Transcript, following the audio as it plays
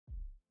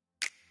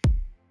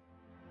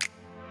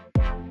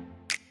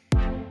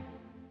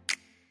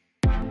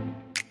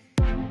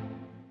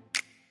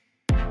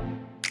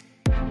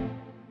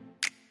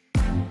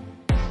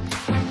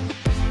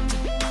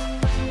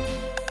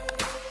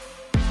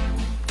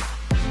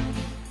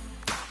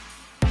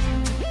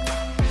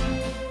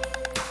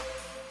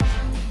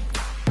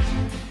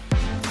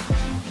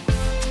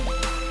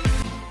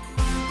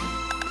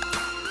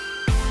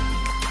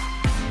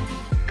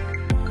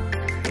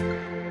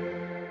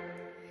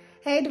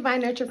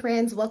Divine Nurture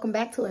friends, welcome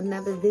back to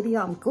another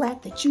video. I'm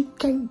glad that you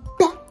came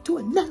back to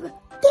another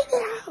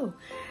video.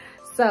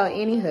 So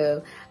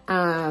anywho,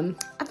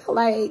 I feel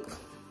like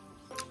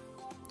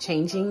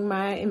changing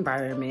my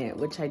environment,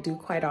 which I do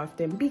quite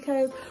often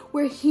because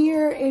we're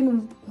here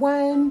in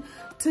 1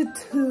 to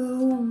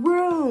 2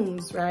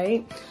 rooms,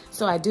 right?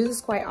 So I do this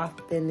quite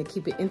often to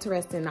keep it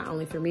interesting, not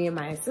only for me and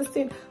my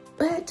assistant,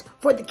 but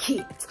for the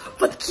kids,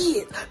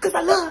 because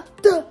I love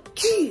the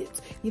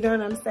kids. You know what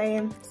I'm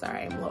saying?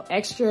 Sorry, I'm a little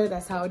extra.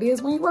 That's how it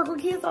is when you work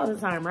with kids all the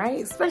time,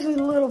 right? Especially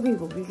the little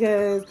people,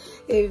 because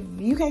if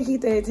you can't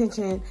keep their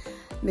attention,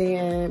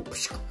 then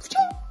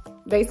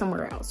they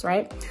somewhere else,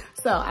 right?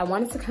 So I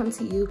wanted to come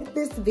to you with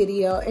this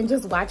video and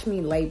just watch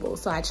me label.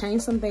 So I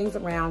changed some things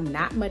around,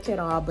 not much at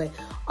all, but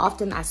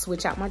often I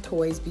switch out my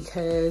toys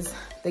because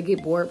they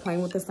get bored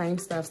playing with the same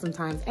stuff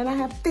sometimes. And I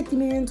have 50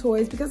 million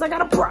toys because I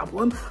got a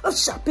problem of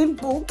shopping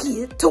for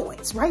kid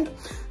toys, right?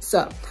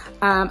 So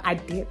I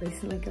did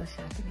recently go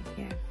shopping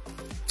again.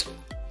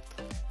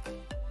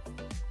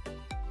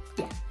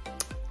 Yeah,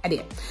 I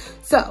did.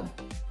 So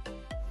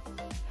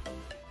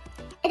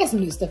I got some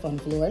new stuff on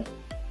the floor.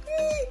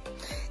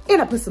 And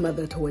I put some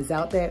other toys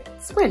out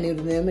that's brand new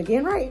to them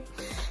again, right?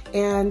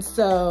 And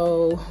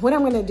so what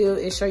I'm gonna do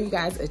is show you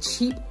guys a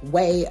cheap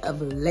way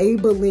of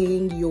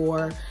labeling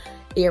your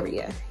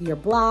area, your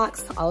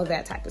blocks, all of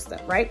that type of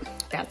stuff, right?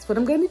 That's what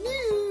I'm gonna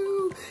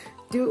do.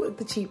 Do it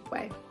the cheap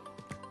way.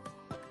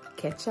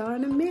 Catch y'all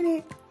in a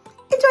minute.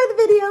 Enjoy the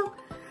video.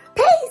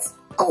 Peace.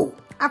 Oh,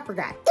 I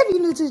forgot. If you're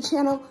new to the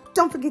channel,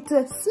 don't forget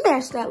to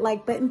smash that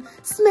like button,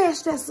 smash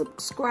that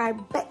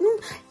subscribe button,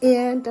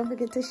 and don't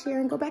forget to share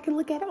and go back and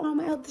look at all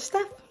my other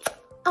stuff.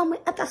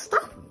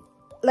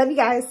 Love you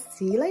guys.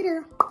 See you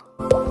later.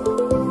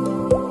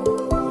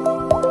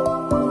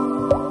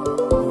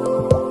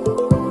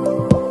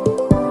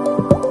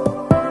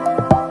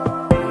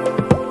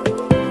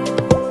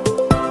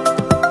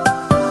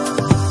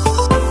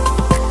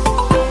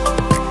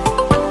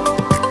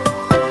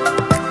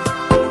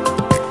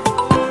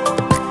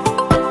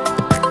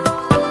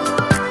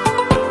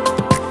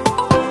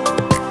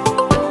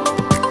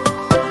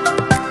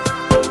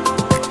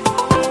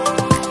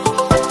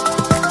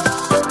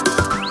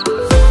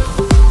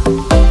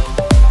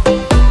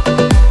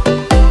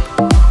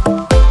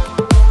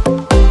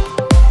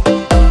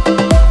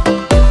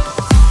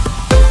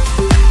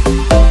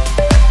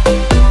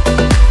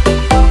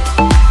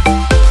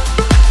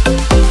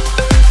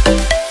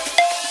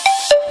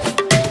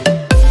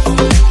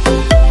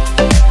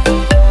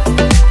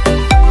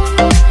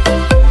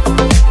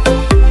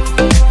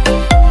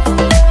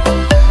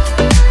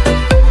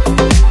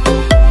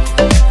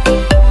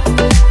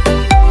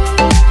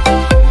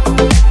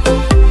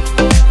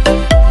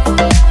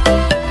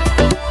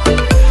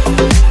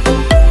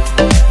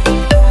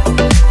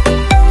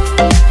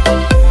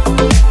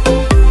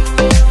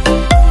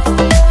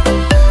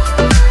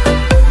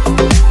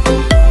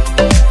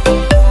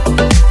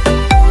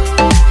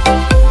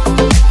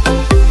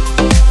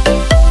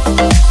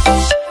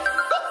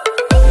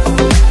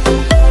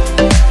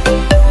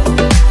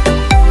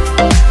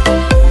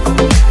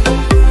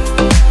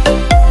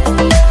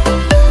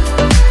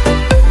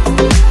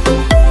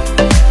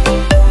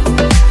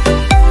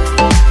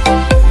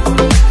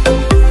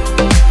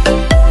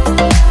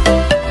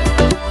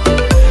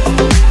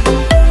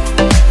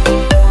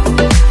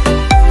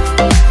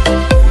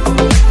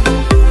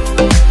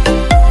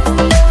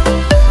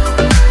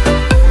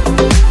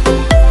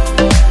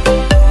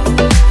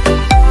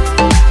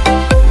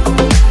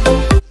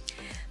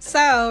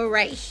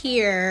 Right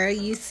here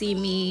you see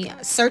me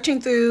searching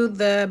through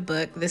the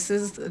book. This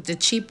is the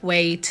cheap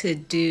way to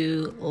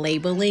do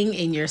labeling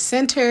in your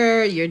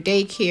center, your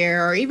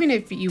daycare, or even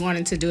if you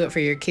wanted to do it for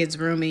your kids'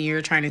 room and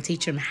you're trying to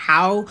teach them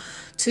how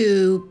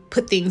to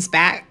put things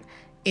back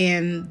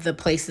in the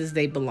places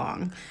they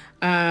belong.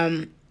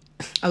 A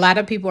lot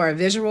of people are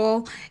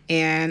visual,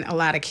 and a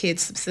lot of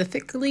kids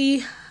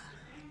specifically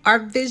are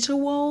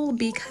visual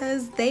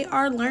because they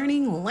are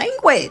learning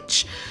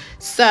language.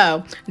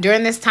 So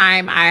during this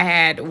time, I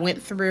had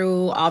went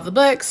through all the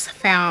books,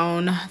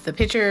 found the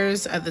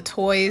pictures of the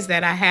toys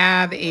that I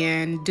have,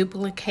 and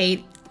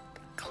duplicated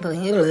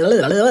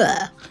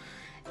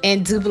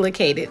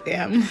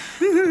them.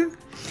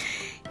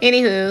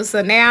 Anywho,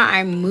 so now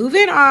I'm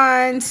moving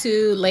on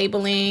to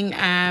labeling,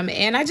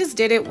 and I just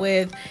did it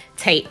with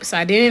tape. So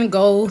I didn't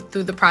go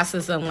through the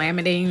process of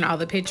laminating all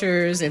the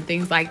pictures and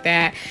things like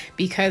that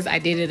because I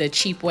did it a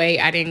cheap way.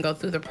 I didn't go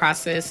through the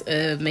process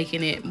of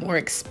making it more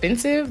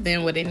expensive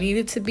than what it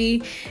needed to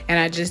be, and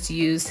I just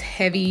used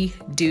heavy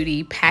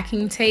duty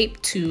packing tape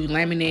to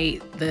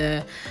laminate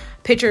the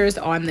pictures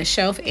on the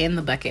shelf and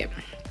the bucket.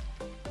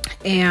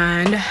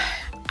 And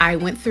I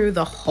went through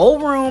the whole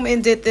room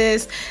and did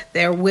this.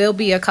 There will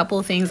be a couple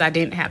of things I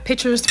didn't have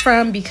pictures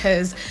from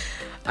because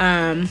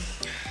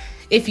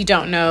if you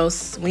don't know,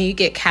 when you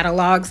get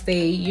catalogs,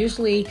 they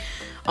usually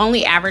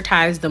only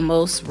advertise the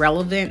most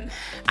relevant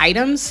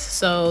items.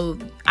 So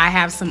I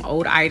have some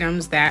old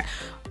items that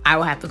I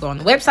will have to go on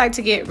the website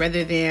to get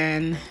rather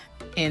than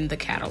in the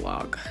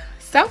catalog.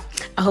 So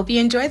I hope you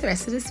enjoy the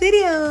rest of this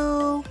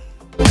video.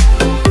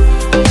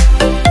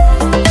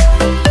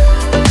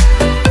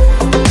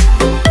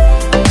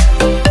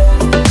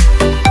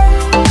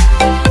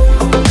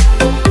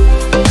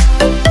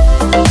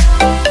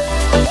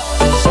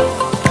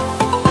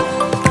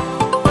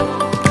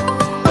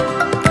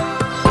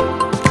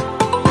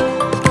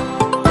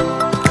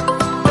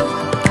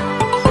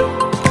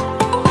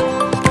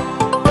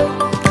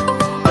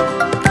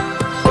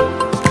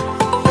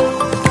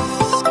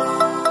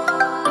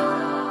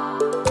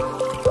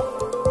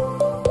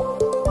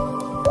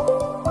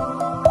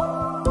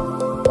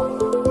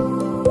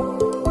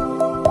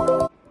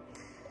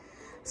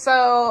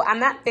 So I'm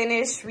not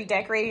finished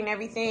redecorating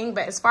everything,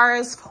 but as far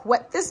as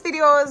what this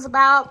video is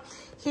about,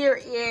 here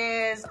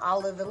is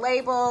all of the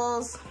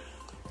labels.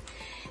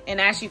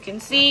 And as you can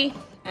see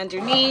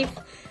underneath,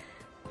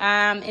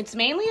 it's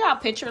mainly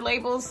about picture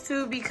labels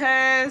too,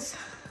 because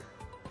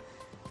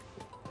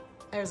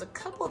there's a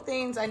couple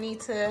things I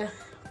need to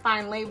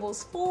find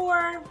labels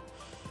for.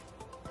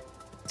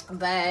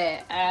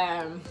 But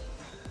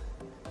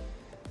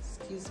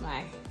excuse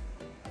my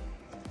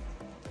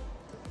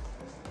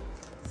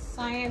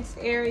science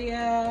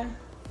area.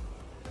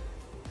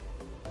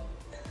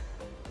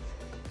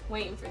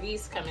 Waiting for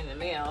these to come in the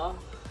mail.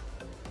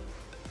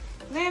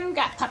 Then we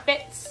got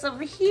puppets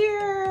over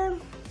here.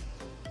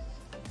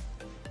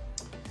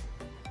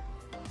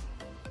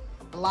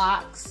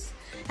 Blocks.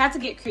 I had to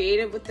get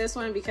creative with this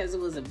one because it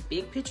was a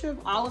big picture of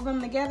all of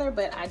them together,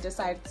 but I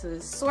decided to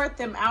sort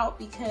them out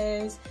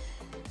because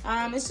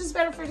it's just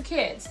better for the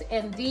kids.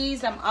 And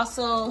these I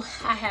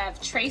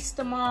have traced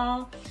them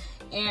all,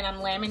 and I'm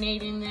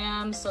laminating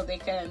them so they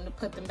can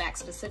put them back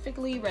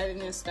specifically rather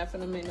than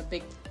stuffing them in a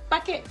big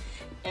bucket,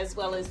 as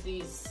well as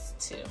these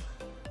two.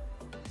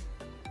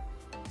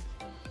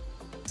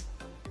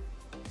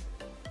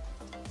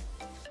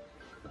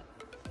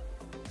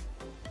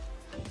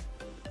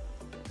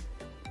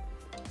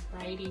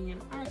 Writing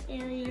and art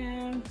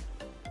area.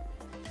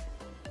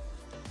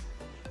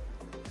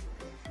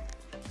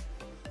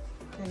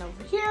 And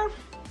over here,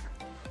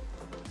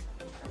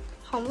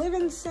 home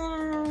living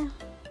center.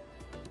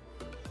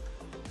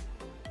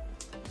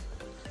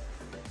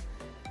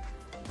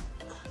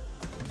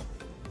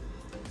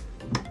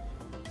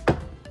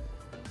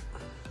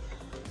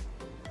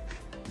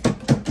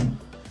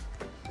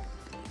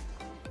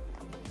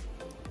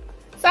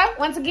 So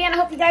once again, I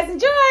hope you guys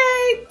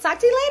enjoyed. Talk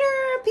to you later.